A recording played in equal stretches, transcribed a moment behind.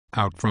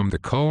out from the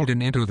cold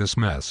and into this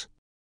mess.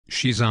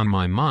 She's on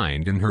my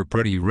mind in her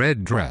pretty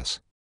red dress.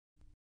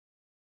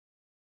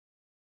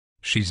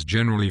 She's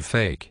generally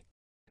fake.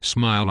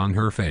 Smile on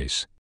her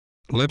face.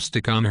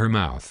 Lipstick on her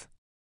mouth.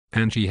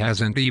 And she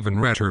hasn't even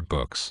read her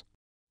books.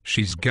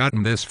 She's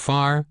gotten this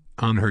far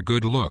on her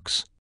good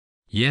looks.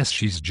 Yes,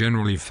 she's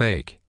generally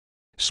fake.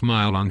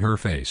 Smile on her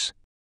face.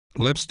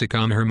 Lipstick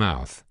on her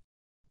mouth.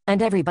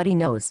 And everybody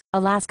knows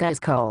Alaska is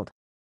cold.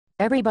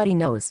 Everybody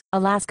knows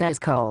Alaska is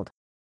cold.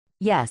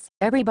 Yes,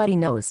 everybody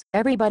knows.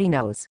 Everybody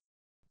knows.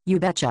 You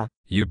betcha.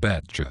 You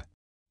betcha.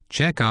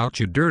 Check out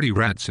You Dirty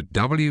Rats at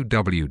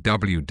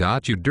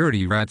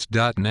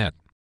www.youdirtyrats.net.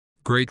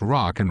 Great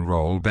rock and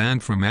roll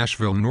band from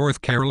Asheville,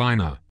 North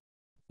Carolina.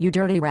 You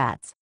dirty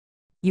rats.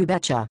 You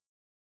betcha.